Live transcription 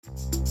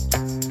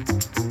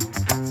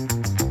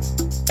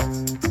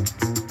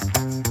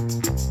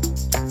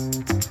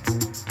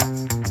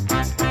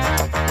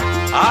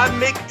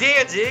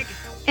Danzig.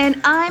 And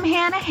I'm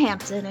Hannah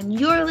Hampton, and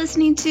you're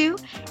listening to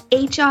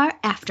HR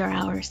After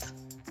Hours.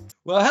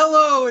 Well,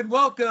 hello and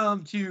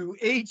welcome to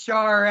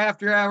HR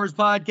After Hours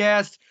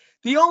podcast,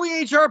 the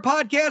only HR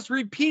podcast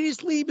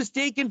repeatedly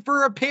mistaken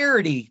for a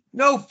parody.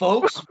 No,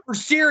 folks, we're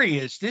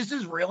serious. This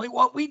is really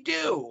what we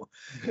do.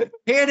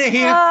 Hannah Hampton,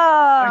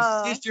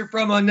 my sister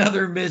from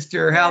another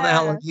mister. How the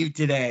hell are you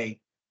today?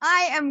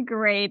 I am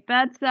great.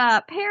 That's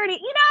parody.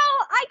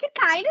 I could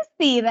kind of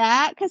see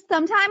that because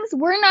sometimes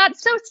we're not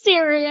so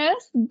serious,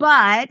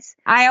 but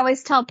I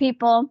always tell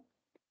people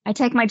I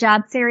take my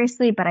job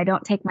seriously, but I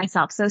don't take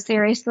myself so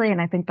seriously.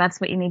 And I think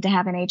that's what you need to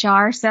have in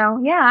HR.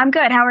 So yeah, I'm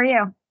good. How are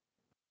you?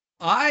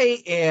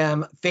 I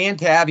am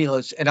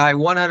fantabulous, and I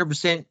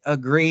 100%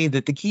 agree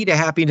that the key to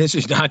happiness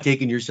is not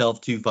taking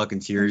yourself too fucking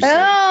seriously. Boom!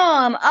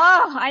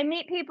 Oh, I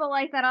meet people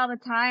like that all the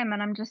time,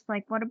 and I'm just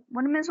like, what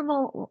a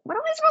miserable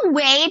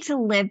way to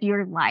live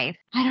your life.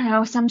 I don't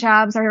know. Some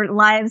jobs or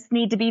lives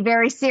need to be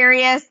very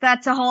serious.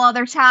 That's a whole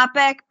other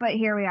topic, but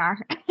here we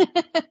are.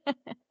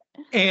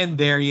 And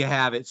there you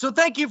have it. So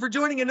thank you for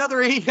joining another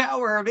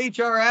 8-hour of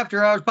HR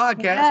After Hours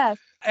podcast. Yes.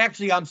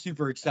 Actually, I'm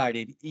super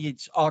excited.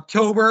 It's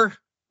October,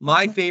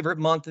 my favorite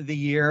month of the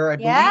year. I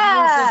believe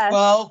yours as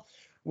well.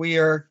 We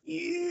are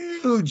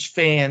huge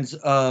fans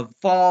of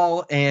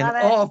fall and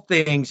all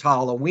things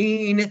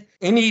Halloween.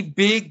 Any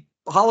big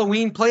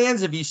Halloween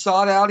plans? Have you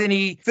sought out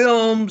any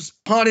films,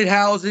 haunted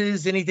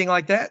houses, anything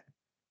like that?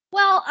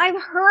 Well, I've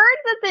heard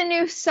that the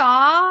new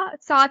Saw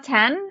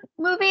 10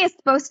 movie is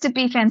supposed to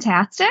be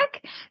fantastic.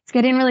 It's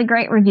getting really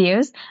great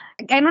reviews.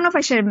 I don't know if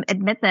I should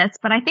admit this,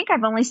 but I think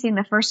I've only seen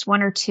the first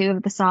one or two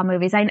of the Saw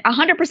movies. I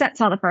 100%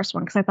 saw the first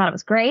one because I thought it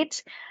was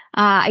great.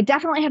 I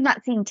definitely have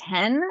not seen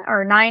 10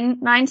 or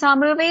 9 Saw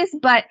movies,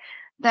 but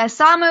the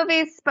Saw movie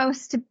is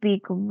supposed to be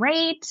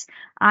great.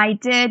 I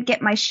did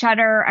get my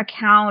Shudder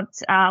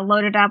account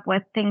loaded up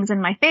with things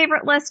in my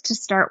favorite list to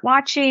start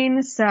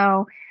watching,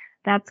 so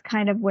that's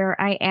kind of where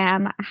I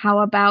am. How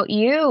about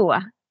you?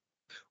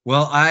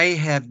 Well, I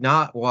have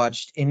not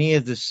watched any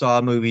of the Saw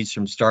movies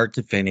from start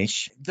to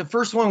finish. The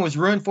first one was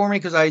ruined for me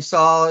because I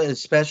saw a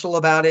special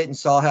about it and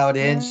saw how it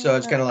ends. So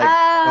it's kind of like,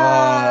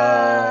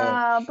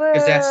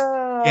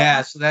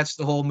 so that's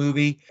the whole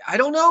movie. I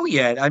don't know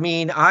yet. I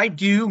mean, I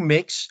do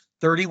mix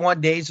 31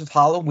 Days of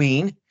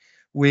Halloween,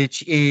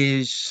 which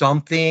is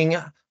something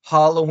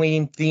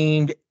Halloween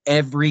themed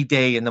every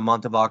day in the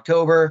month of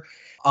October.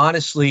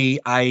 Honestly,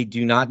 I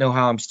do not know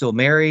how I'm still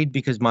married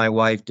because my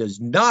wife does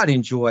not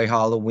enjoy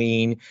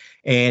Halloween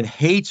and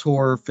hates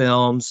horror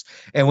films.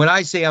 And when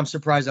I say I'm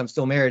surprised I'm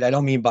still married, I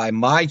don't mean by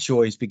my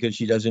choice because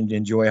she doesn't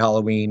enjoy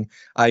Halloween.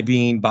 I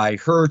mean by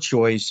her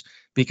choice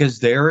because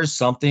there is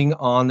something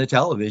on the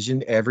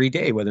television every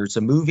day, whether it's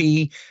a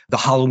movie, the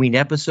Halloween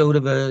episode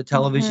of a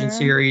television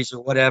series or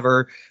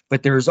whatever.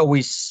 But there's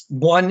always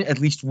at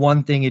least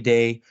one thing a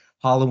day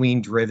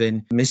Halloween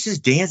driven.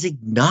 Mrs. Danzig,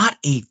 not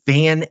a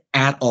fan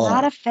at all.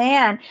 Not a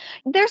fan.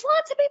 There's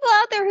lots of people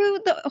out there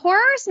who the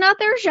horror is not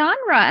their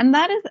genre, and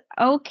that is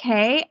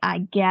okay, I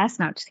guess.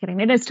 No, just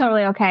kidding. It is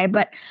totally okay.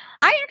 But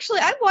I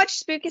watch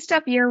spooky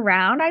stuff year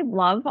round. I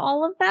love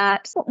all of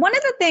that. One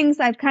of the things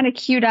I've kind of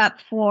queued up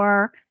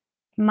for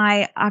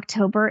my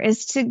October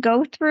is to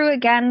go through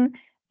again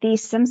the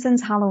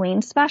Simpsons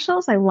Halloween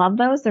specials. I love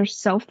those. They're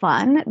so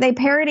fun. They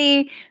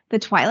parody the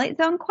Twilight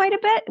Zone quite a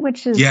bit,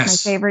 which is my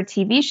favorite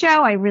TV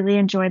show. I really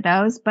enjoy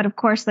those. But of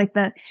course, like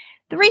the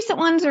recent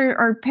ones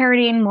are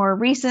parodying more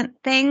recent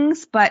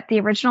things, but the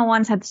original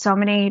ones had so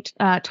many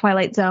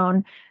Twilight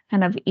Zone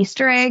kind of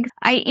Easter eggs.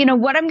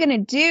 What I'm going to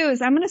do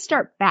is I'm going to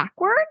start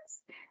backwards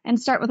and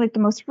start with like the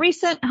most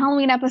recent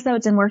Halloween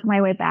episodes and work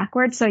my way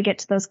backwards. So I get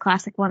to those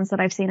classic ones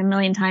that I've seen a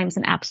million times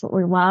and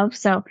absolutely love.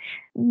 So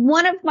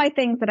one of my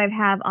things that I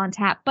have on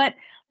tap, but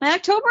my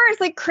October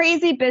is like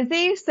crazy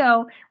busy.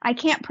 So I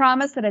can't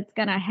promise that it's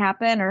going to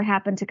happen or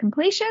happen to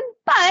completion,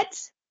 but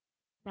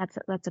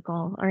that's a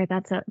goal, or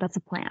that's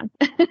a plan.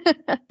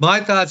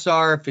 My thoughts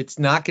are if it's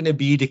not going to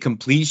be to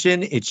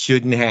completion, it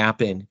shouldn't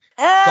happen.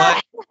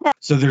 But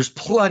so there's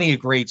plenty of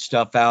great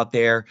stuff out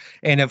there.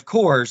 And of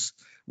course,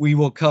 we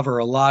will cover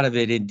a lot of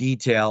it in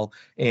detail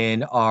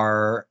in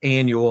our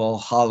annual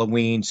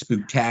Halloween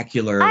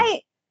Spooktacular.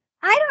 I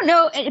don't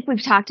know if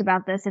we've talked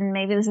about this, and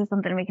maybe this is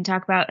something we can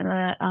talk about in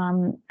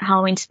the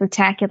Halloween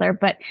Spooktacular,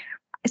 but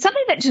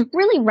something that just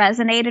really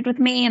resonated with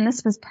me, and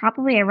this was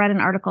probably, I read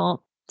an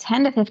article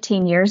 10 to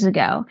 15 years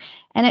ago,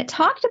 and it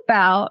talked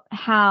about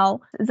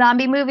how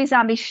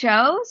zombie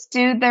shows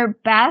do their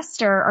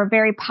best or are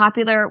very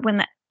popular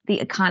when the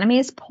economy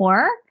is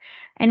poor.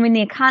 And when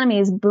the economy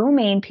is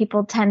booming,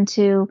 people tend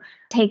to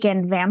take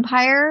in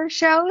vampire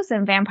shows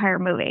and vampire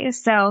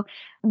movies. So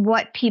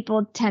what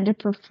people tend to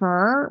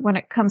prefer when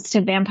it comes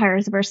to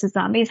vampires versus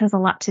zombies has a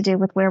lot to do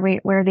with where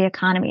the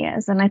economy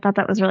is. And I thought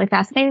that was really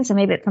fascinating. So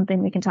maybe it's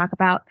something we can talk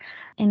about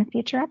in a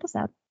future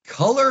episode.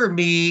 Color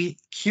me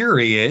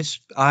curious.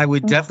 I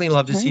would definitely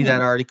love to see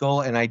that article.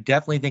 And I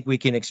definitely think we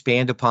can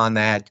expand upon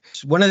that.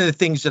 One of the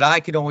things that I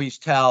could always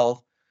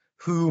tell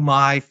who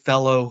my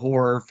fellow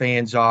horror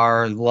fans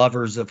are,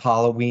 lovers of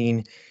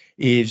Halloween,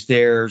 is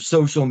their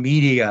social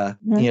media,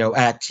 Mhm.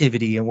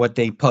 activity and what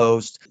they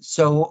post.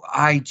 So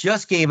I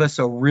just gave us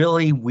a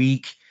really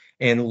weak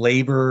and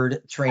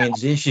labored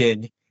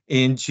transition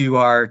into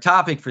our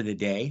topic for the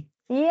day.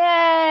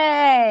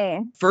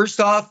 Yay! First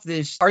off,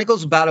 this article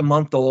is about a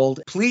month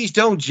old. Please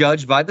don't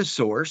judge by the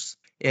source.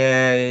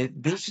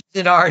 This is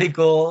an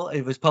article.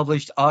 It was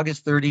published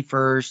August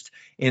 31st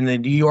in the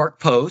New York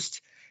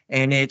Post,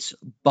 and it's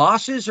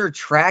bosses are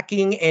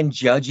tracking and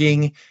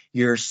judging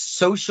your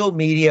social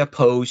media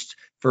post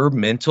for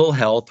mental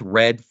health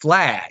red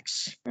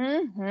flags.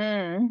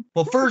 Mm-hmm.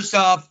 Well, first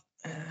off,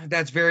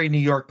 that's very New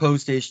York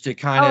Post-ish to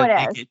kind Oh, of it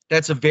make is. it.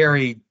 That's a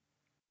very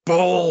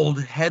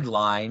bold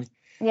headline.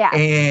 Yeah.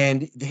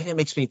 And then it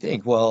makes me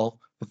think, well,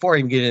 before I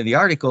even get into the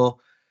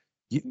article,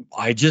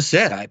 I just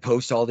said I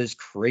post all this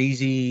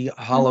crazy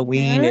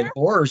Halloween Mhm. and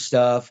horror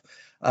stuff.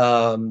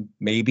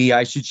 Maybe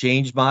I should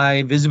change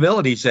my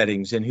visibility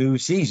settings and who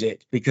sees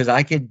it, because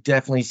I could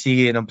definitely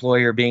see an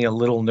employer being a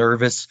little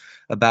nervous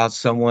about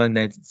someone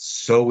that's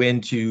so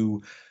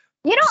into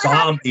And I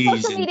have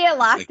zombies social and media things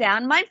locked like that.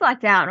 down. Mine's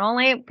locked down.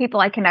 Only people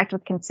I connect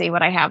with can see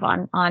what I have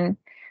on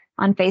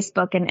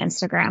Facebook and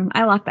Instagram.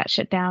 I lock that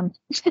shit down.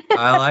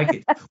 I like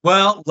it.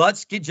 Well,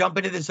 let's jump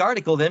into this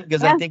article then,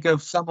 because I Yeah. think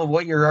of some of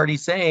what you're already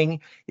saying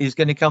is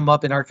going to come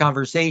up in our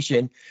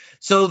conversation.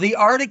 So the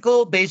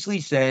article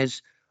basically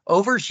says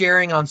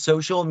oversharing on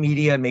social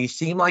media may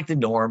seem like the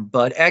norm,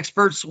 but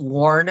experts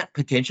warn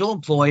potential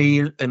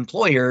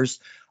employers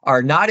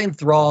are not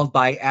enthralled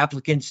by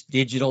applicants'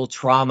 digital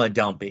trauma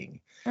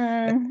dumping.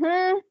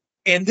 Mm-hmm.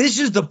 And this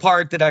is the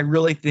part that I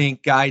really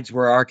think guides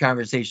where our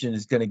conversation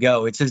is going to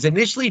go. It says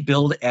initially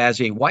billed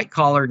as a white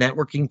collar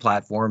networking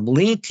platform,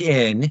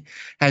 LinkedIn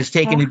has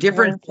taken a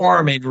different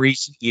form LinkedIn. in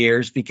recent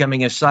years,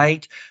 becoming a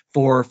site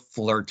for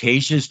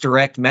flirtatious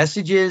direct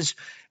messages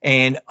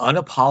and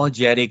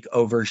unapologetic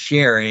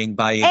oversharing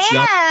by its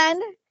young.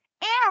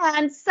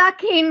 And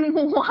sucking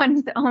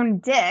one's own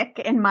dick,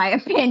 in my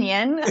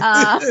opinion. Sorry,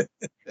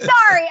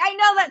 I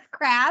know that's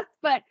crass,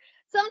 but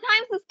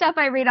sometimes the stuff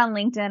I read on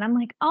LinkedIn, I'm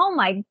like, oh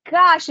my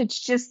gosh, it's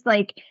just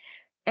like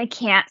I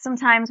can't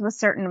sometimes with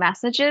certain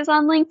messages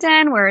on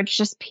LinkedIn where it's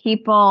just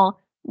people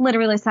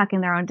literally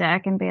sucking their own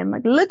dick and being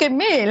like, look at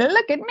me,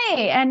 look at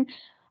me. And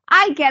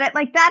I get it.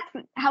 Like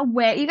that's how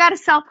you got to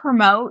self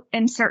promote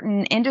in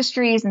certain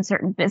industries and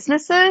certain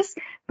businesses,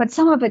 but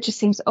some of it just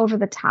seems over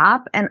the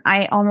top. And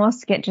I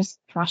almost get just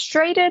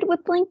frustrated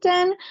with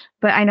LinkedIn,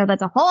 but I know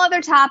that's a whole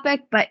other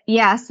topic. But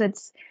yes,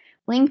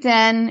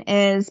 LinkedIn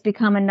is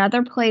become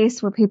another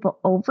place where people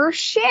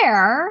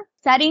overshare,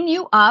 setting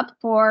you up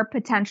for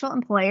potential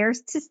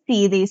employers to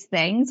see these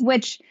things,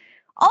 which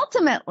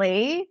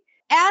ultimately,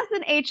 as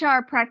an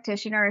HR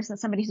practitioner, as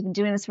somebody who's been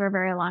doing this for a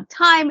very long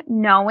time,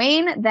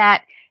 knowing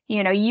that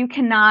you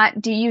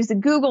cannot use a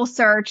Google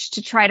search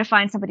to try to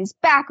find somebody's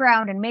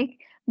background and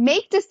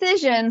make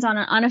decisions on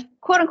a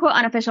quote unquote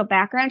unofficial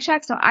background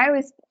check. So I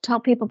always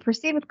tell people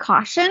proceed with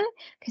caution,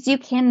 because you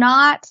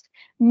cannot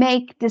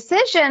make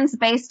decisions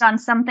based on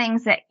some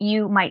things that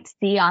you might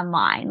see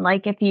online.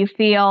 Like if you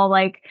feel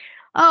like,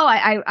 oh,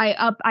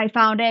 I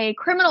found a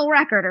criminal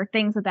record or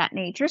things of that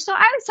nature. So I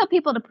always tell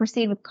people to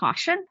proceed with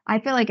caution. I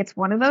feel like it's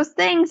one of those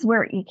things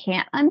where you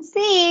can't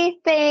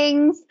unsee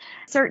things.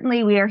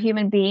 Certainly we are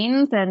human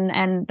beings,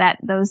 and that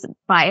those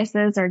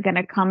biases are going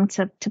to come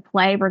to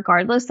play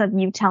regardless of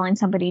you telling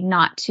somebody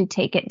not to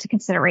take it into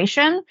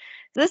consideration.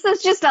 This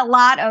is just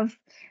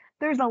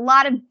there's a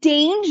lot of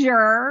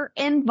danger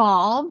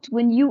involved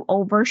when you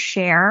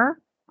overshare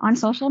on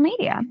social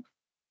media.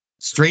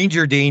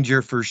 Stranger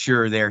danger for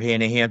sure there,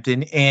 Hannah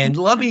Hampton. And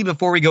let me,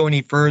 before we go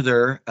any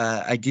further,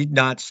 I did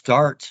not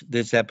start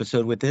this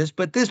episode with this,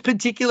 but this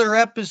particular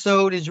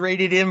episode is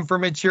rated M for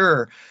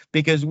mature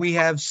because we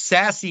have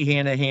sassy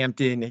Hannah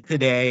Hampton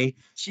today.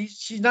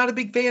 She's not a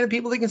big fan of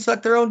people that can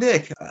suck their own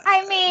dick.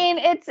 I mean,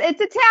 it's a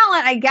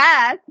talent, I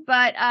guess,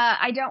 but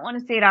I don't want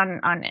to see it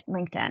on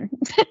LinkedIn.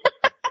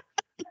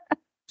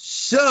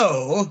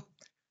 So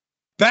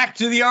back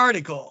to the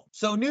article.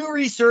 So new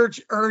research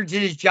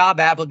urges job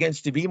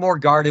applicants to be more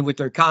guarded with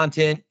their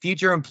content.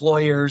 Future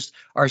employers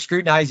are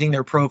scrutinizing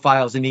their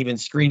profiles and even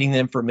screening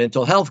them for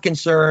mental health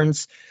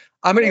concerns.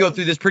 I'm going to go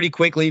through this pretty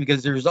quickly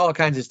because there's all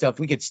kinds of stuff.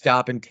 We could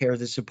stop and tear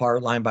this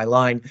apart line by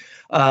line.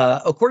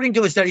 According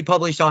to a study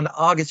published on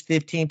August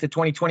 15th of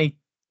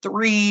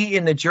 2023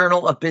 in the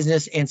Journal of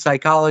Business and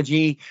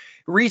Psychology,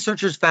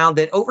 researchers found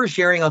that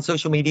oversharing on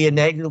social media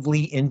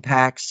negatively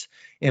impacts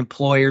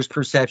employers'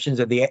 perceptions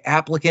of the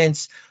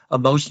applicants'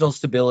 emotional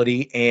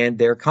stability and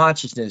their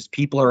consciousness.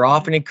 People are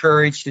often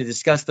encouraged to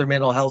discuss their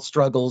mental health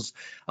struggles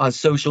on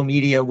social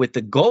media with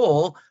the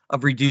goal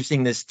of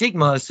reducing the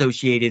stigma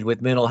associated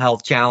with mental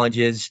health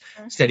challenges.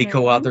 Study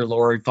co-author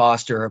Lori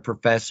Foster, a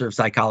professor of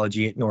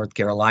psychology at North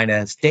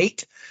Carolina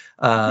State,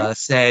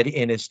 said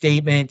in a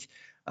statement.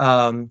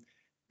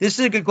 This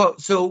is a good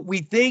quote. So we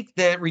think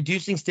that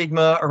reducing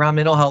stigma around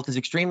mental health is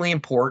extremely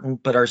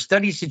important, but our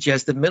studies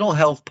suggest that mental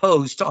health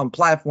posts on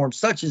platforms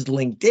such as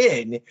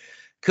LinkedIn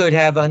could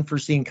have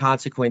unforeseen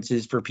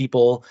consequences for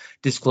people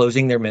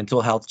disclosing their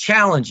mental health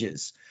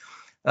challenges.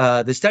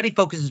 The study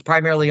focuses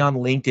primarily on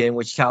LinkedIn,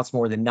 which touts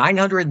more than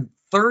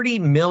 930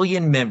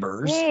 million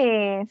members.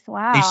 Jeez,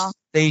 wow.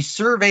 They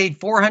surveyed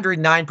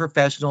 409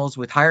 professionals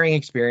with hiring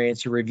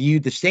experience who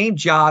reviewed the same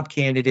job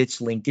candidate's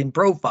LinkedIn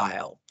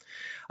profile.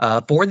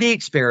 For the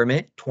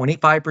experiment,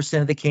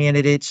 25% of the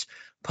candidates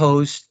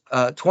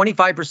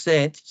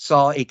 25%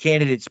 saw a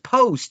candidate's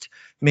post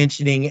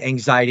mentioning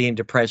anxiety and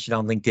depression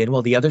on LinkedIn,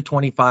 while the other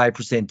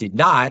 25% did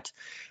not.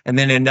 And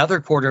then another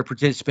quarter of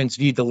participants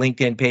viewed the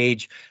LinkedIn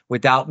page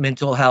without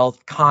mental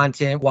health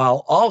content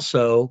while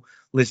also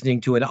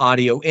listening to an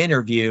audio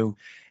interview.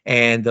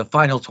 And the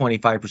final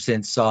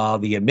 25% saw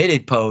the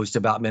omitted post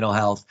about mental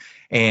health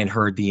and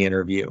heard the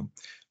interview.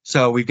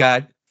 So we've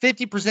got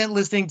 50%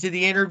 listening to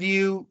the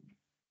interview,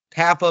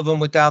 half of them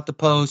without the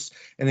post,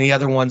 and the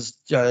other ones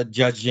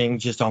judging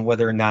just on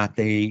whether or not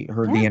they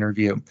heard the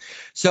interview.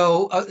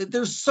 So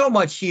there's so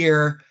much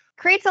here.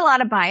 Creates a lot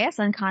of bias,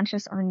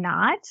 unconscious or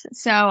not.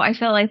 So I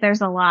feel like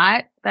there's a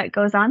lot that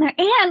goes on there.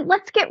 And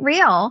let's get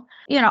real.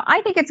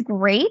 I think it's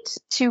great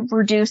to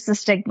reduce the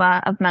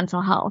stigma of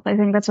mental health. I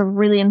think that's a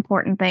really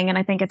important thing. And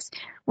I think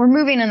we're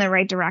moving in the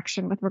right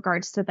direction with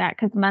regards to that,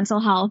 because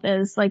mental health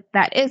is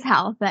that is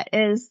health that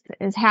is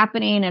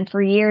happening. And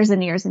for years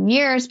and years and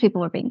years,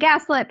 people are being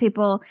gaslit.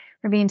 People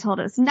are being told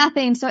it's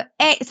nothing. So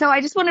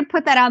I just want to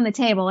put that on the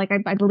table.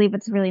 I believe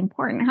it's really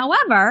important.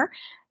 However,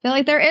 I feel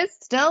like there is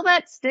still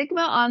that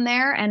stigma on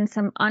there and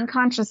some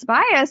unconscious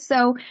bias.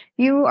 So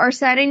you are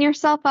setting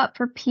yourself up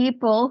for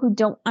people who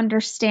don't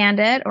understand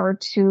it or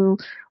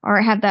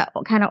have that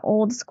kind of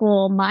old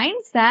school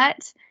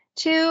mindset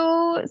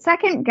to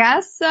second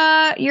guess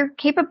your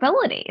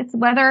capabilities,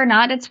 whether or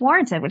not it's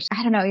warranted, which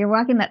I don't know, you're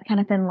walking that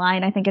kind of thin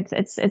line. I think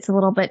it's a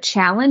little bit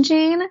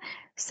challenging.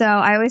 So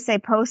I always say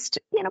post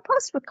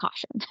with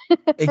caution.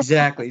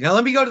 Exactly. Now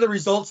let me go to the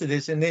results of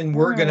this, and then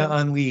we're going to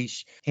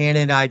unleash. Hannah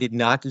and I did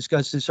not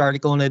discuss this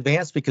article in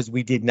advance because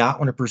we did not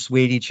want to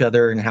persuade each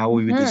other in how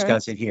we would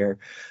discuss it here.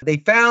 They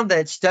found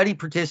that study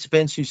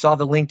participants who saw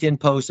the LinkedIn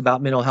post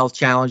about mental health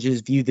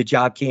challenges viewed the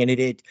job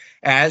candidate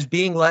as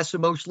being less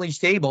emotionally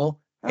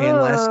stable and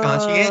less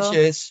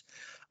conscientious.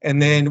 And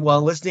then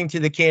while listening to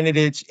the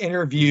candidate's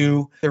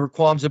interview, there were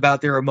qualms about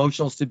their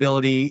emotional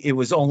stability. It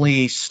was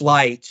only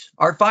slight.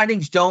 Our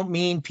findings don't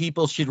mean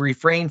people should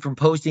refrain from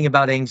posting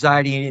about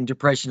anxiety and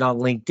depression on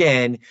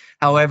LinkedIn.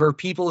 However,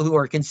 people who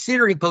are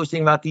considering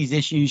posting about these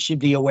issues should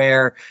be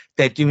aware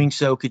that doing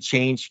so could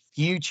change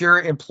future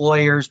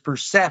employers'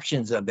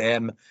 perceptions of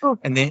them.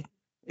 And then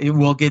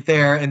we'll get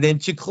there. And then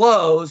to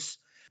close,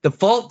 the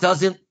fault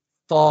doesn't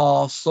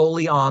fall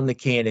solely on the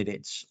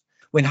candidates.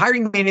 When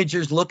hiring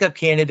managers look up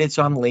candidates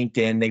on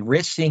LinkedIn, they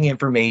risk seeing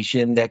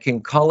information that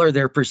can color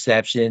their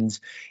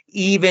perceptions,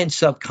 even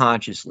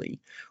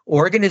subconsciously.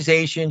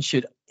 Organizations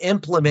should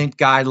implement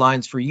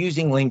guidelines for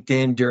using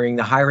LinkedIn during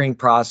the hiring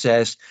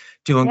process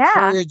to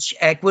encourage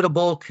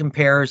equitable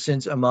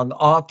comparisons among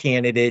all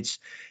candidates,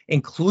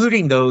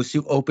 including those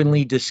who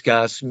openly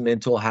discuss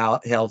mental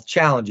health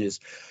challenges.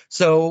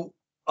 So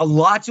a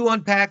lot to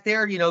unpack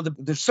there.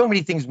 There's so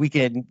many things we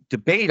can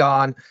debate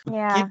on.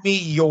 Yeah. Give me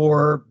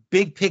your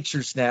big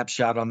picture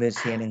snapshot on this,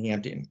 Hannah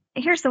Hampton.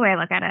 Here's the way I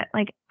look at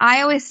it.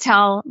 I always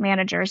tell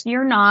managers,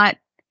 you're not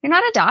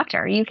a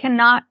doctor. You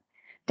cannot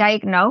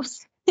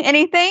diagnose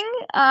anything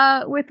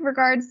with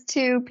regards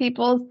to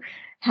people's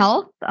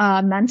health,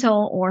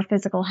 mental or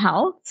physical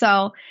health.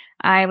 So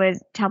I would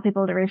tell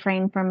people to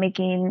refrain from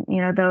making,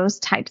 those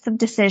types of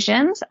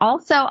decisions.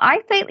 Also,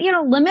 I say,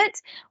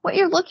 limit what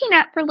you're looking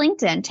at for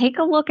LinkedIn. Take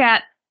a look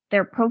at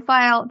their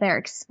profile, their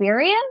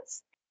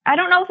experience. I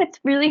don't know if it's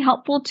really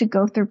helpful to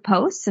go through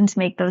posts and to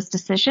make those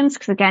decisions,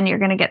 because again, you're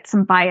going to get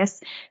some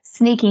bias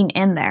sneaking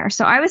in there.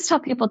 So I always tell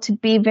people to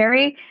be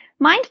very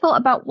mindful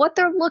about what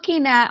they're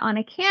looking at on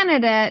a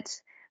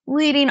candidate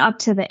leading up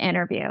to the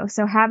interview.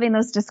 So having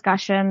those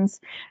discussions,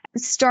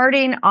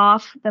 starting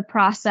off the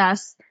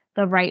process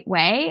the right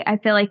way. I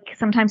feel like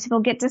sometimes people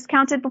get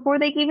discounted before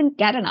they even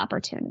get an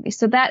opportunity.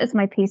 So that is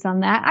my piece on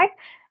that.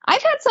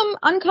 I've had some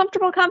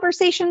uncomfortable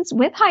conversations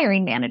with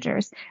hiring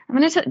managers. I'm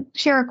going to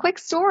share a quick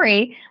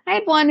story. I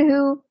had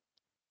a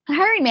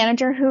hiring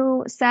manager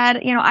who said,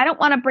 I don't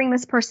want to bring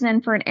this person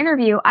in for an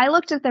interview. I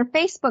looked at their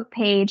Facebook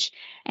page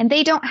and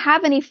they don't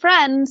have any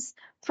friends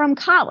from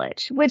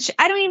college, which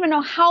I don't even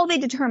know how they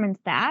determined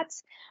that,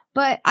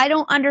 but I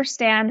don't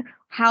understand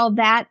how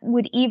that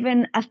would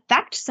even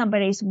affect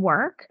somebody's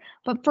work.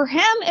 But for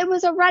him, it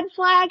was a red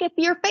flag if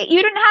you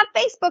didn't have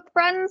Facebook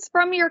friends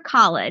from your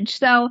college.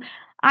 So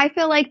I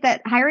feel like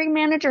that hiring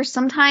managers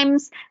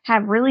sometimes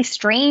have really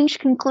strange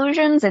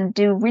conclusions and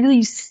do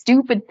really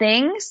stupid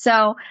things.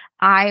 So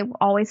I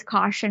always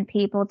caution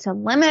people to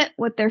limit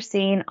what they're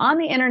seeing on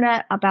the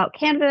internet about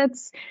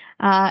candidates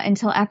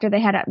until after they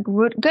had a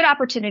good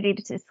opportunity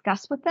to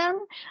discuss with them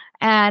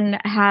and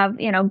have,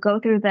 go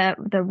through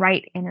the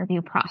right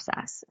interview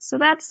process. So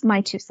that's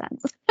my 2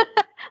 cents.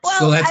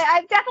 Well,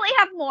 I definitely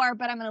have more,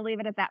 but I'm going to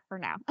leave it at that for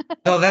now.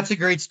 No, that's a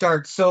great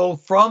start. So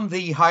from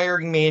the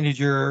hiring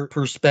manager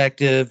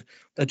perspective,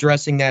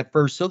 addressing that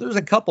first. So there's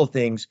a couple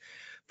things.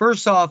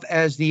 First off,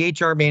 as the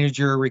HR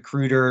manager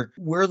recruiter,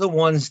 we're the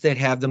ones that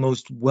have the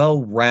most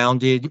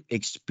well-rounded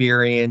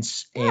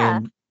experience Yeah.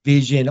 and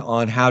vision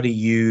on how to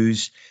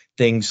use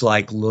things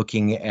like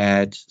looking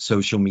at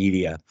social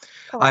media.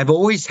 I've Correct.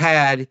 always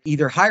had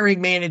either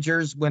hiring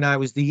managers when I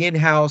was the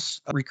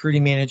in-house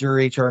recruiting manager,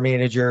 HR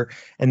manager,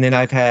 and then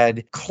I've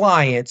had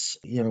clients,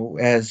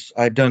 as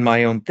I've done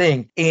my own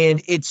thing.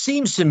 And it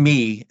seems to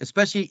me,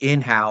 especially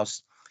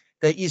in-house,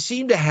 that you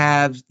seem to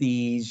have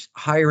these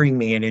hiring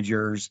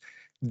managers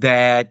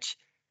that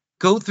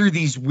go through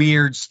these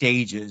weird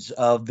stages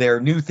of their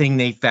new thing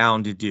they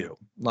found to do,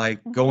 like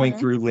going Mhm.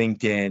 through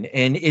LinkedIn.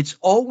 And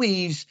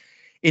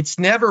it's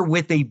never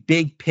with a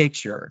big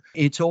picture.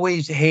 It's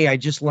always, hey, I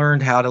just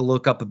learned how to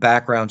look up a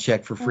background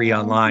check for free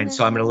online.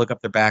 So I'm going to Mhm. look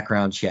up their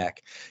background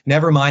check.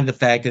 Never mind the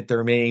fact that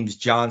their name's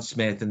John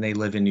Smith and they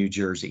live in New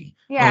Jersey.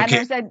 Yeah, and Okay.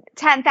 there's a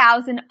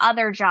 10,000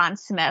 other John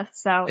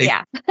Smiths. So E-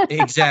 yeah.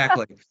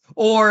 Exactly.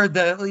 Or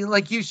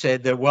like you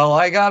said, that, well,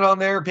 I got on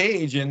their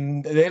page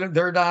and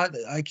they're not,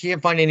 I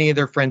can't find any of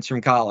their friends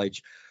from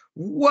college.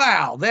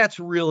 Wow, that's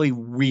really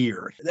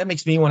weird. That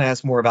makes me want to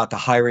ask more about the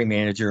hiring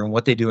manager and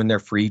what they do in their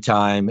free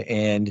time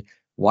and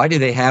why do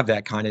they have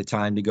that kind of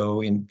time to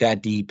go in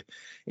that deep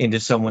into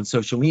someone's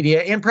social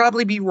media and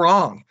probably be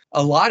wrong.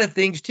 A lot of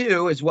things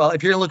too, as well.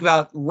 If you're going to look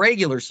about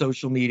regular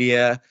social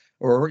media,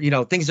 or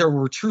things that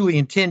were truly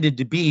intended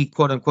to be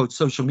quote unquote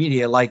social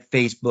media like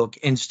Facebook,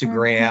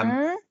 Instagram,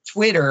 Mhm.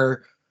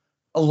 Twitter,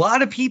 a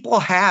lot of people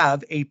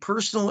have a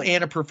personal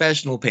and a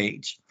professional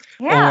page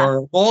Yeah.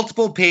 or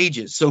multiple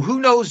pages. So who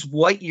knows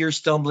what you're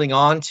stumbling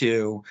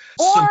onto.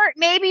 So Or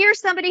maybe you're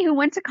somebody who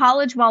went to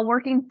college while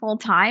working full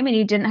time and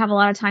you didn't have a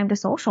lot of time to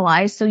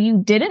socialize. So you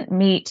didn't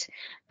meet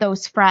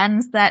those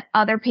friends that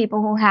other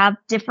people who have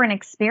different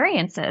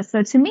experiences.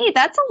 So to me,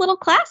 that's a little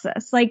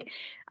classist. Like,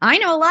 I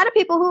know a lot of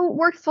people who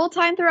worked full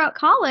time throughout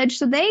college.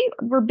 So they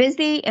were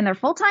busy in their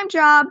full time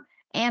job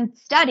and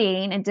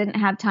studying and didn't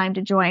have time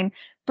to join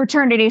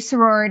fraternities,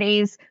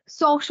 sororities,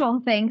 social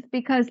things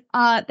because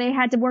they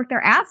had to work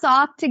their ass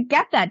off to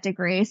get that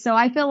degree. So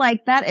I feel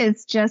like that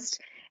is just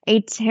a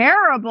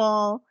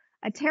terrible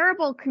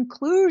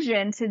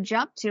conclusion to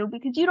jump to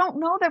because you don't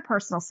know their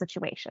personal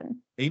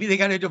situation. maybe they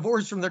got a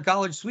divorce from their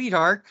college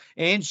sweetheart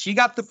and she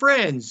got the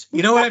friends.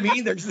 You know what I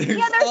mean? There's Yeah,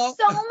 there's there's all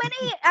so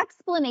many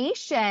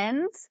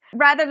explanations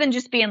rather than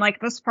just being like,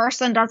 this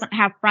person doesn't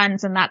have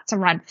friends and that's a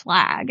red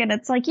flag. And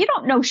it's like, you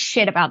don't know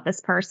shit about this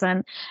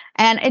person.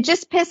 And it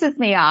just pisses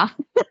me off.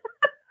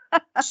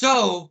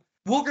 So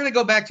we're going to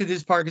go back to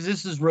this part because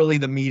this is really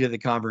the meat of the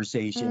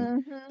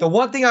conversation. Hmm. The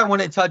one thing I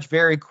want to touch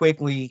very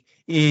quickly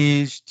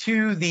is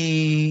to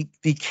the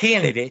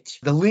candidate,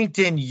 the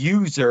LinkedIn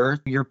user.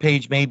 Your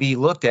page may be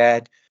looked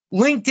at.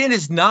 LinkedIn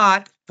is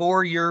not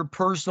for your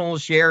personal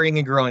sharing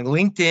and growing.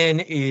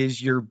 LinkedIn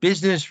is your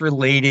business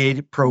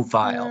related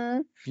profile.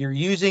 Hmm. If you're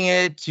using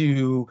it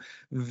to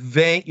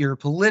vent your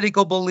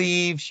political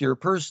beliefs, your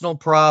personal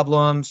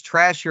problems,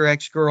 trash your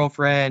ex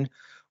girlfriend,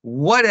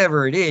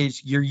 whatever it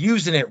is, you're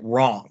using it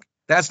wrong.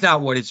 That's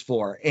not what it's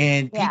for.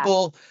 And Yeah.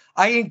 people,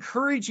 I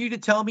encourage you to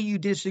tell me you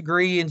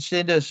disagree and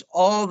send us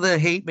all the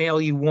hate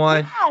mail you Yeah.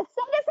 want. Send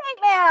us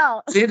hate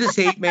mail. Send us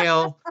hate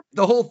mail.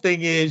 The whole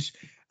thing is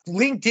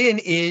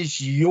LinkedIn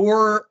is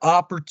your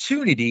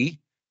opportunity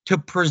to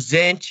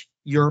present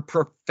your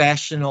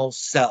professional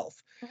self.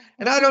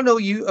 And I Mhm. don't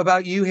know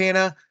about you,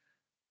 Hannah.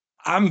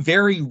 I'm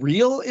very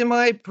real in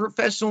my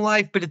professional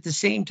life, but at the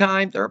same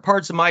time, there are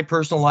parts of my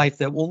personal life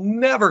that will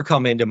never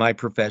come into my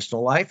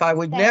professional life. I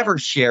would never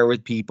Same. share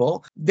with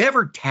people,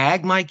 never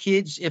tag my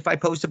kids if I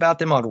post about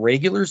them on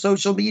regular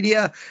social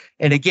media.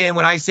 And again,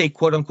 when I say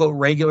quote unquote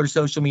regular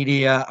social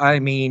media, I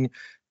mean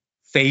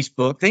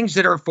Facebook, things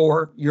that are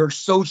for your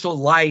social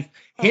life,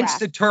 hence Correct.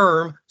 the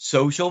term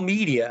social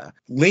media.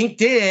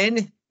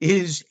 LinkedIn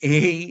is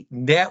a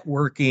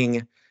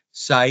networking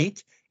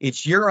site.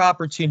 It's your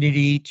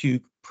opportunity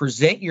to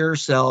present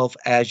yourself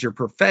as your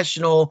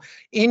professional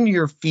in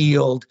your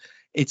field.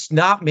 It's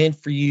not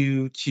meant for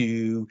you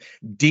to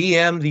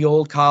DM the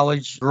old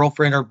college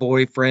girlfriend or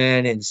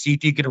boyfriend and see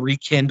if you can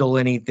rekindle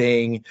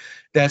anything.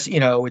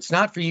 It's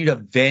not for you to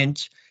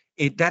vent.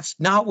 That's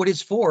not what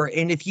it's for.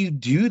 And if you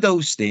do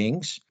those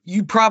things,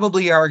 you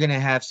probably are going to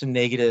have some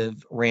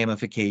negative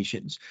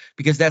ramifications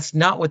because that's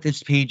not what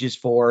this page is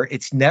for.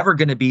 It's never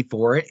going to be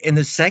for it. And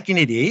the second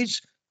it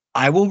is,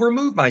 I will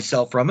remove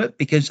myself from it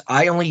because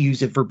I only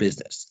use it for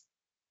business.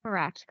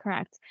 Correct,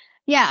 correct.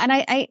 Yeah, and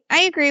I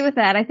agree with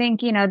that. I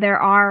think,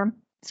 there are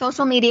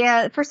social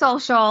media for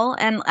social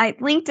and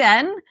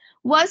LinkedIn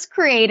was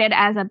created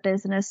as a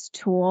business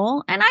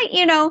tool. And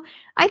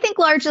I think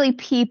largely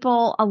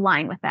people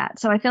align with that.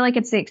 So I feel like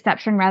it's the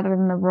exception rather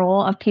than the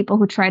rule of people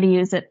who try to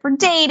use it for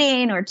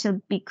dating or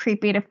to be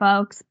creepy to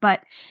folks. But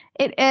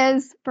it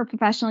is for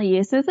professional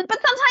uses. But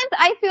sometimes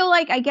I feel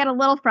like I get a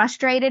little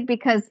frustrated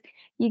because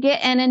you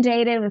get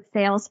inundated with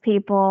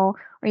salespeople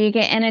or you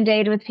get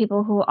inundated with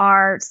people who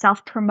are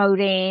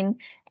self-promoting.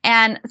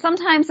 And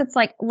sometimes it's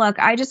like, look,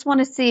 I just want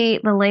to see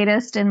the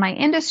latest in my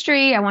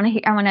industry. I want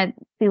to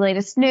see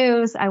latest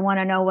news. I want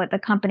to know what the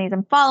companies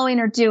I'm following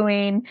are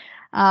doing.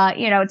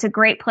 It's a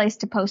great place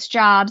to post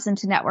jobs and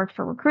to network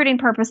for recruiting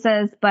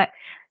purposes. But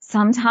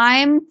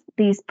sometimes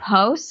these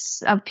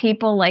posts of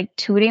people like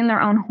tooting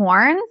their own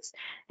horns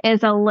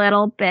is a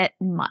little bit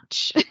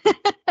much.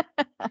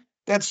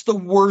 That's the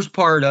worst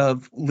part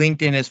of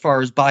LinkedIn as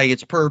far as by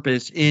its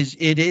purpose is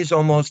it is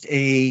almost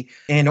an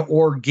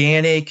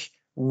organic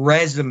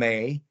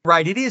resume,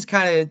 right? It is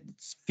kind of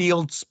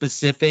field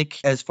specific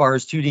as far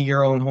as tooting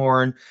your own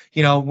horn.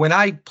 When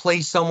I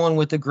place someone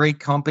with a great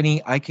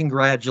company, I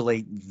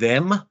congratulate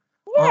them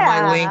on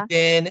my Yeah.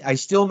 LinkedIn. I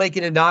still make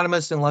it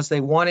anonymous unless they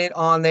want it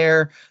on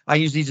there. I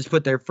usually just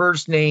put their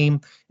first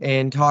name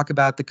and talk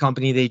about the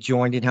company they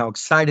joined and how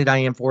excited I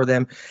am for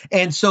them.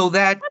 And so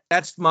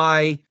that's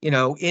my,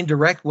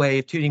 indirect way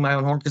of tooting my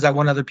own horn because I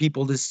want other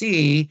people to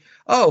see,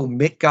 oh,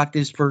 Mick got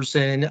this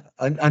person,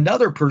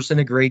 another person,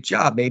 a great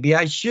job. Maybe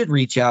I should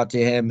reach out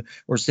to him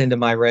or send him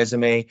my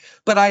resume.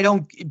 But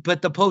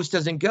the post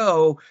doesn't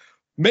go,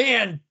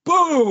 man,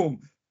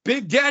 boom.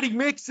 Big Daddy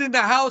Mick's in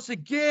the house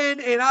again,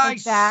 and I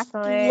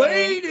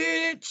slayed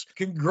it.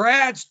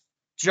 Congrats,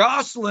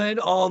 Jocelyn,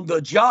 on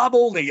the job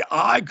only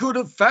I could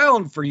have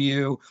found for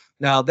you.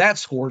 Now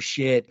that's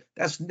horseshit.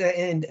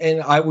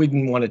 And I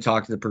wouldn't want to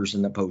talk to the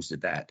person that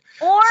posted that.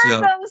 Or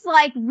those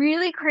like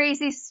really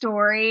crazy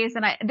stories,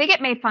 and they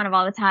get made fun of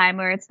all the time,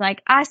 where it's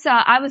like,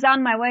 I was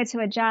on my way to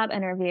a job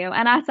interview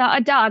and I saw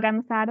a dog on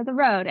the side of the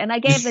road and I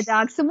gave the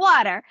dog some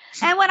water.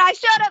 And when I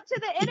showed up to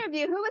the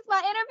interview, who was my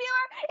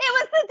interviewer?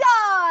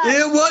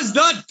 It was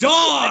the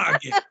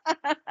dog.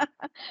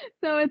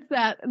 So it's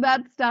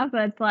that stuff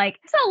that's like,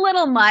 it's a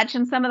little much.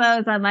 And some of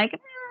those I'm like,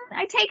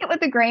 I take it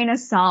with a grain of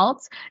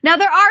salt. Now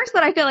there are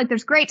that I feel like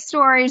there's great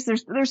stories.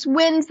 There's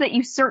wins that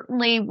you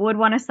certainly would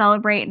want to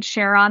celebrate and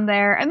share on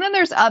there. And then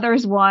there's other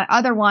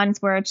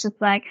ones where it's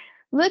just like,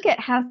 look at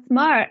how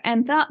smart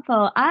and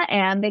thoughtful I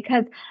am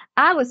because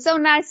I was so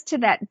nice to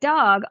that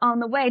dog on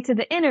the way to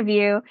the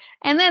interview.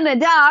 And then the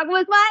dog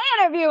was my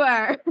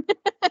interviewer.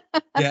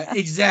 Yeah,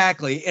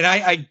 exactly. And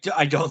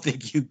I don't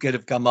think you could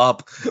have come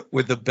up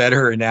with a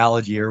better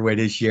analogy or way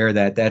to share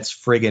that. That's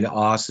friggin'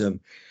 awesome.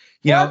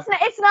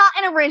 It's not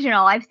an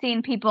original. I've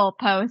seen people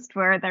post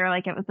where they're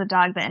like, it was the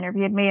dog that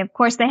interviewed me. Of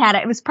course they had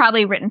it. It was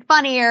probably written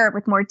funnier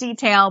with more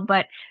detail,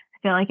 but I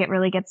feel like it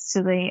really gets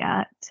to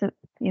the, to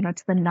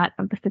the nut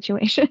of the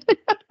situation.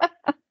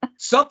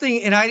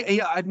 Something, and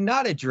I'm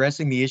not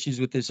addressing the issues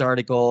with this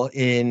article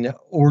in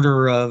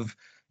order of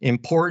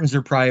importance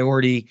or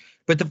priority,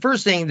 but the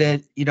first thing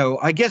that,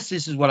 I guess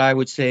this is what I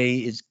would say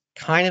is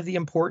kind of the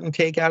important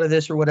take out of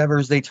this or whatever,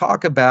 is they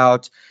talk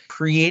about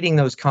creating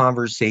those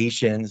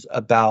conversations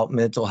about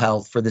mental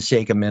health for the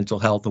sake of mental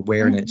health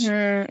awareness.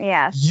 Mm-hmm,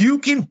 yes. You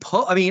can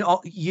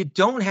you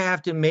don't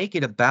have to make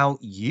it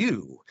about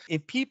you.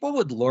 If people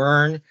would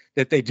learn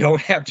that they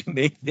don't have to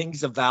make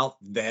things about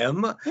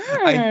them,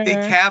 I think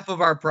half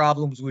of our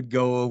problems would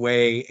go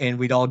away and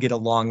we'd all get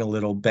along a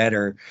little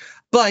better.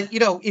 But,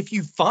 if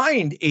you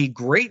find a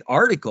great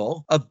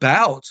article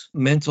about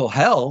mental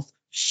health,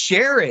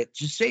 share it.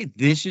 Just say,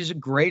 this is a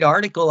great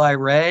article I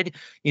read.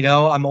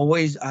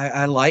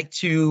 I like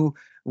to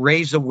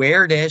raise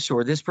awareness,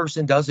 or this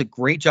person does a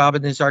great job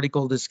in this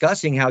article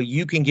discussing how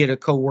you can get a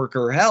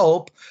coworker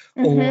help,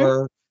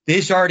 or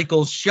this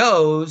article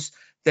shows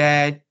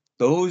that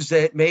those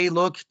that may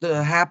look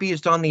the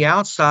happiest on the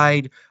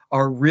outside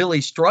are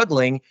really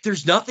struggling.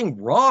 There's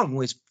nothing wrong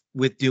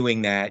with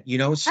doing that.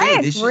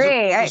 Say this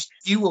is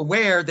you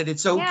aware that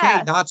it's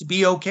okay not to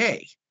be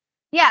okay.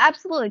 Yeah,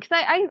 absolutely.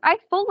 Because I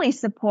fully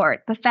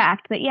support the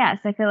fact that, yes,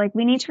 I feel like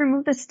we need to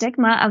remove the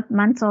stigma of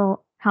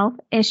mental health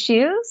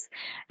issues.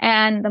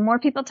 And the more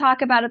people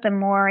talk about it, the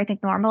more I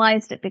think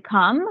normalized it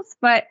becomes.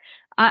 But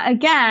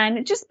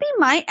again, just be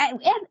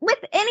with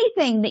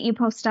anything that you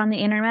post on the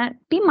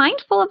internet, be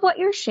mindful of what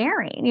you're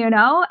sharing.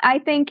 I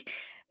think,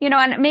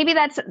 and maybe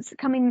that's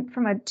coming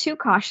from a too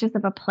cautious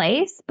of a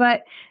place,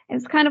 but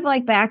it's kind of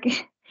like back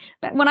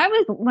when I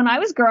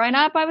was growing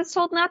up, I was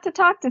told not to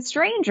talk to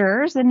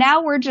strangers, and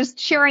now we're just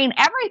sharing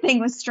everything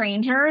with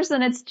strangers,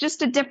 and it's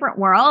just a different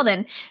world.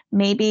 And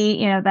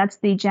maybe, that's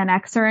the Gen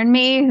Xer in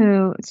me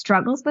who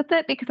struggles with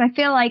it, because I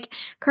feel like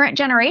current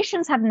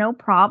generations have no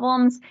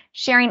problems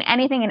sharing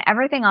anything and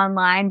everything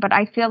online. But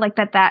I feel like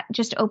that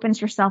just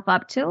opens yourself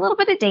up to a little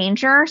bit of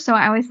danger. So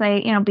I always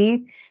say,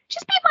 be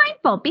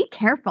mindful, be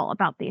careful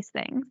about these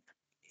things.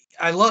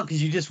 I love,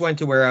 because you just went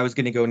to where I was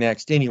going to go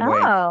next anyway.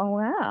 Oh,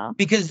 wow.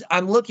 Because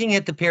I'm looking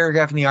at the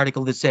paragraph in the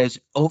article that says,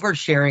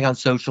 oversharing on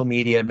social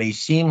media may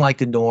seem like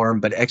the norm,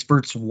 but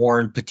experts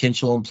warn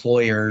potential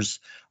employers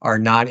are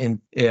not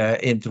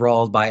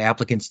enthralled by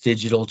applicants'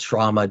 digital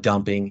trauma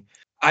dumping.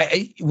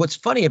 What's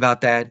funny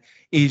about that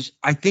is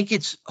I think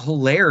it's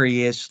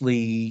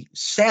hilariously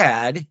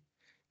sad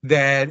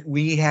that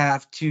we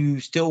have to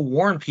still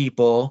warn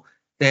people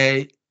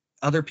that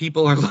other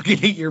people are looking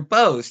at your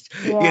post.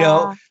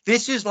 Yeah.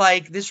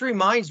 This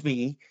reminds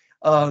me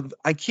of,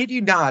 I kid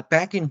you not,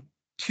 back in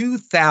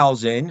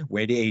 2000,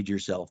 way to age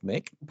yourself,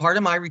 Mick, part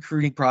of my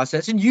recruiting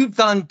process, and you've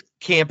done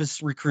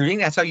campus recruiting.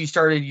 That's how you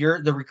started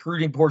the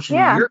recruiting portion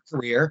of your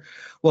career.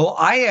 Well,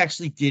 I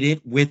actually did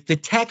it with the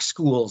tech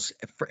schools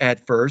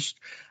at first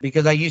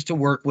because I used to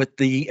work with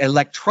the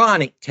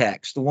electronic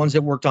techs, the ones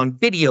that worked on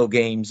video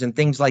games and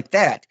things like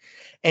that.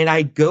 And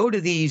I go to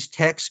these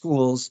tech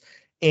schools,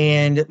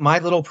 and my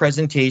little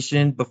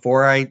presentation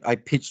before I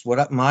pitched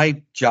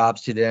my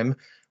jobs to them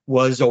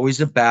was always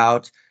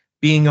about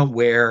being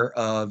aware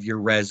of your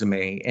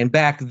resume. And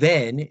back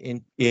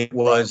then, it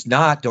was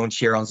not don't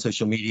share on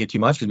social media too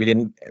much because we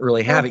didn't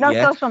really have it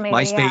yet. Social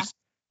media,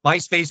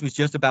 MySpace was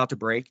just about to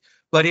break,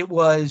 but it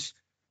was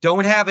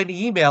don't have an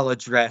email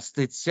address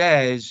that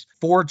says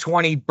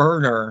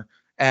 420burner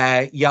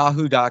at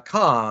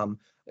yahoo.com,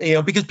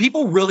 because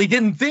people really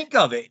didn't think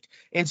of it.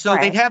 And so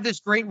they'd have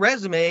this great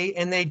resume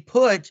and they'd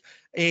put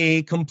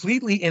a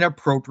completely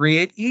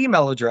inappropriate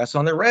email address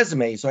on their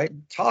resume. So I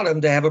taught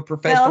them to have a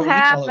professional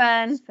email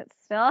address. It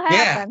still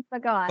happens.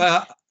 But go on.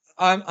 Well,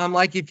 I'm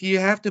like, if you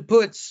have to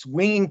put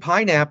Swinging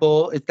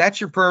Pineapple, if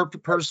that's your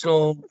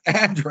personal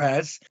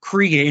address,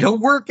 create a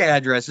work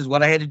address is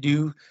what I had to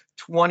do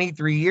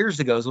 23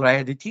 years ago is what I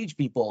had to teach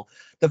people.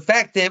 The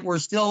fact that we're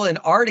still in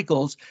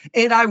articles,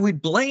 and I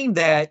would blame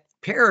that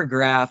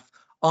paragraph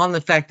on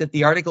the fact that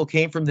the article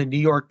came from the New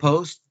York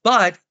Post,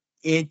 but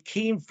it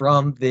came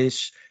from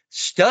this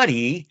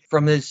study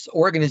from this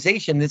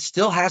organization that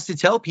still has to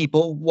tell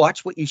people,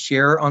 watch what you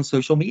share on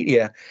social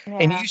media. Yeah.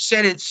 And you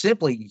said it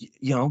simply,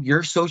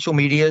 your social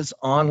media is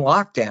on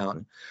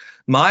lockdown.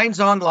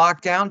 Mine's on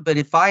lockdown, but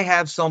if I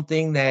have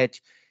something that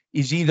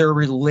is either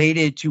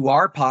related to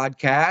our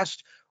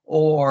podcast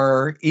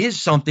or is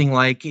something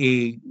like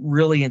a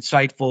really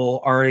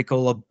insightful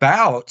article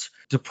about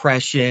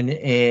depression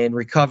and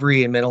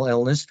recovery and mental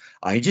illness,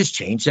 I just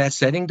change that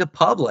setting to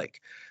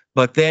public.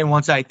 But then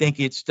once I think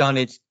it's done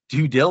its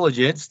due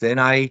diligence, then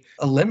I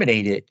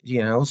eliminate it,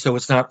 so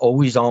it's not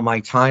always on my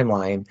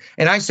timeline.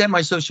 And I set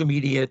my social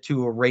media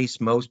to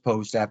erase most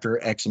posts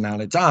after X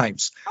amount of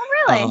times. Oh,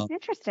 really?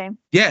 Interesting.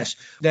 Yes.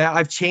 Now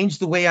I've changed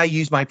the way I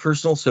use my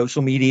personal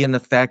social media, and the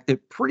fact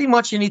that pretty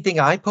much anything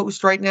I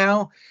post right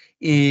now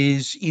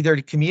is either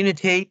to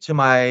communicate to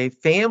my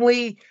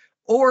family,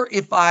 or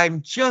if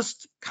I'm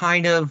just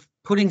kind of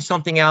putting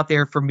something out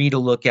there for me to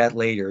look at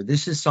later.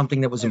 This is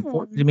something that was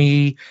important to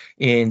me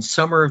in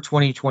summer of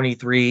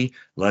 2023.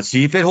 Let's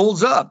see if it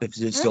holds up.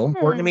 If it's still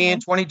important to me in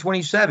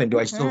 2027, do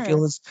I still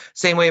feel the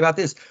same way about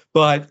this?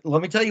 But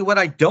let me tell you what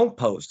I don't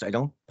post. I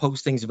don't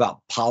post things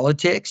about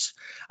politics.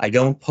 I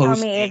don't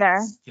post things,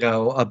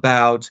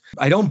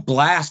 I don't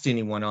blast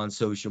anyone on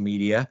social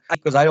media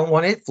because I don't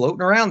want it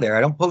floating around there.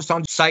 I don't post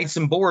on sites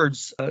and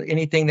boards,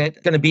 anything that's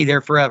going to be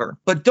there forever.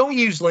 But don't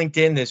use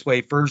LinkedIn this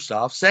way, first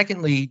off.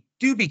 Secondly,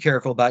 do be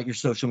careful about your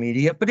social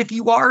media. But if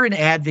you are an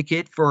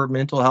advocate for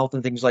mental health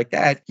and things like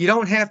that, you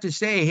don't have to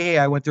say, hey,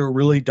 I went through a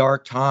really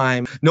dark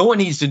time. No one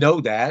needs to know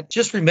that.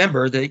 Just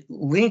remember that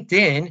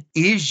LinkedIn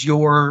is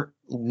your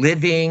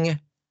living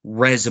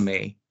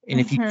resume. And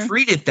if you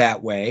treat it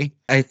that way,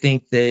 I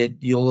think that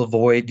you'll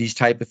avoid these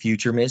type of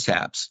future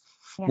mishaps.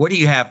 Yeah. What do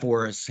you have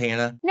for us,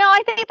 Hannah? No,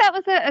 I think that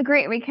was a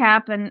great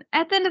recap. And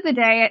at the end of the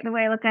day, the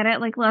way I look at it,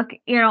 look,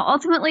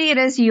 ultimately it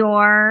is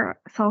your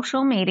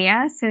social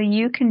media. So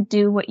you can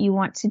do what you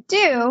want to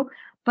do.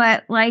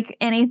 But like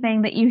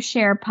anything that you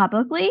share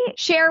publicly,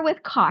 share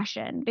with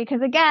caution.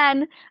 Because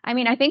again,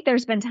 I think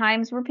there's been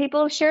times where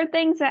people have shared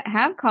things that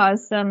have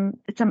caused some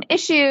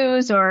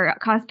issues or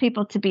caused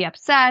people to be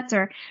upset.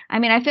 Or,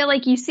 I feel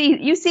like you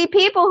see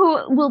people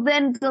who will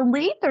then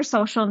delete their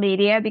social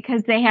media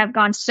because they have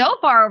gone so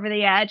far over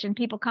the edge and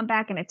people come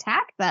back and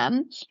attack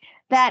them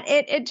that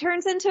it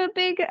turns into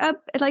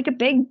a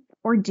big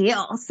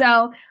ordeal.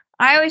 So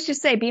I always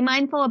just say, be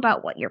mindful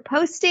about what you're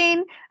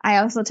posting. I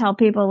also tell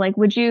people,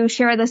 would you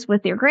share this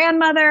with your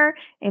grandmother?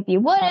 If you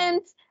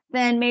wouldn't,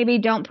 then maybe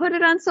don't put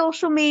it on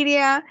social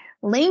media.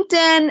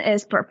 LinkedIn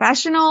is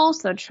professional,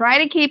 so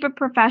try to keep it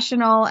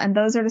professional. And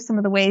those are just some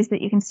of the ways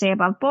that you can stay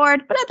above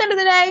board. But at the end of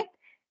the day,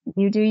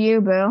 you do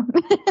you,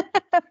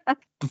 boo.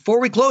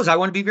 Before we close, I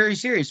want to be very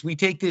serious. We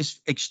take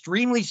this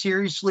extremely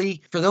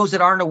seriously. For those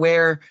that aren't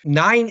aware,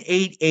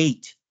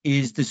 988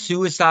 is the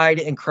suicide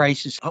and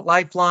crisis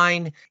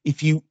lifeline.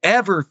 If you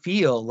ever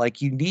feel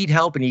like you need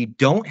help and you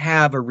don't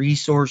have a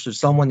resource or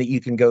someone that you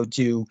can go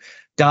to,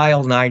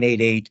 dial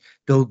 988.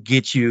 They'll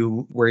get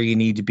you where you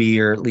need to be,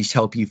 or at least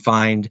help you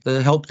find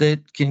the help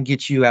that can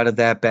get you out of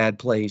that bad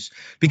place.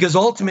 Because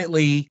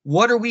ultimately,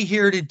 what are we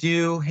here to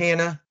do,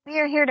 Hannah? We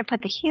are here to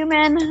put the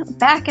human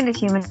back into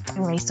human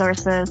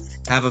resources.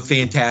 Have a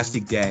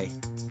fantastic day.